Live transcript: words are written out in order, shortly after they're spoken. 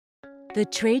The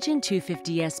Trajan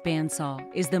 250S bandsaw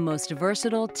is the most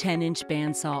versatile 10-inch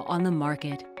bandsaw on the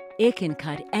market. It can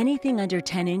cut anything under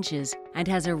 10 inches and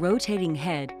has a rotating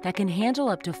head that can handle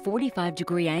up to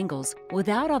 45-degree angles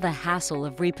without all the hassle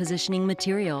of repositioning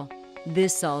material.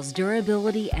 This saw's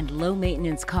durability and low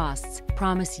maintenance costs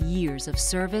promise years of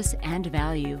service and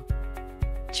value.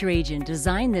 Trajan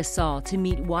designed this saw to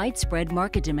meet widespread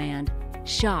market demand.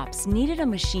 Shops needed a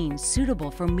machine suitable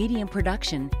for medium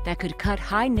production that could cut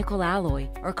high nickel alloy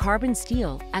or carbon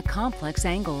steel at complex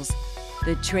angles.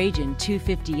 The Trajan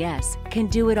 250S can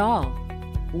do it all.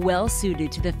 Well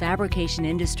suited to the fabrication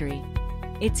industry,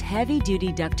 its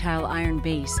heavy-duty ductile iron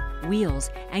base,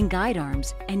 wheels, and guide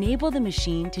arms enable the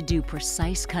machine to do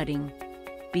precise cutting.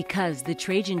 Because the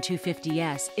Trajan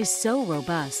 250S is so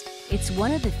robust, it's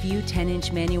one of the few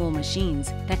 10-inch manual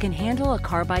machines that can handle a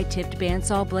carbide-tipped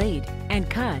bandsaw blade and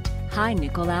cut high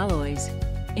nickel alloys.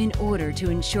 In order to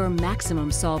ensure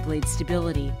maximum saw blade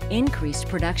stability, increased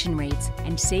production rates,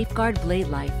 and safeguard blade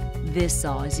life, this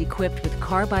saw is equipped with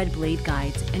carbide blade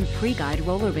guides and pre-guide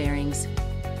roller bearings.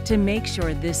 To make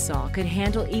sure this saw could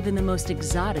handle even the most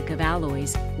exotic of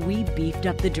alloys, we beefed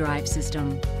up the drive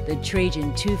system. The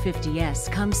Trajan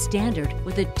 250S comes standard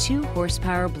with a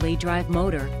 2-horsepower blade drive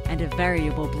motor and a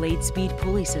variable blade speed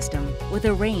pulley system with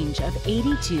a range of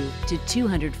 82 to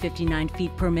 259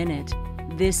 feet per minute.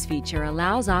 This feature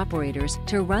allows operators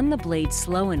to run the blade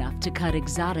slow enough to cut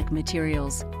exotic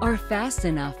materials or fast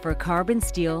enough for carbon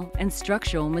steel and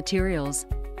structural materials.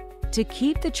 To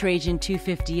keep the Trajan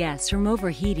 250S from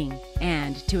overheating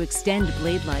and to extend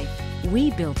blade life,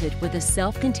 we built it with a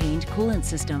self-contained coolant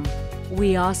system.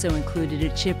 We also included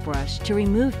a chip brush to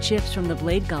remove chips from the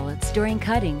blade gullets during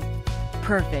cutting.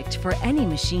 Perfect for any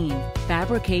machine,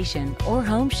 fabrication, or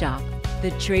home shop,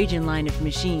 the Trajan line of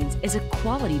machines is a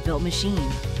quality-built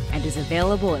machine and is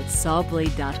available at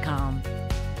Sawblade.com.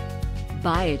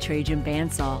 Buy a Trajan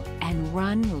bandsaw and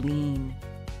run lean.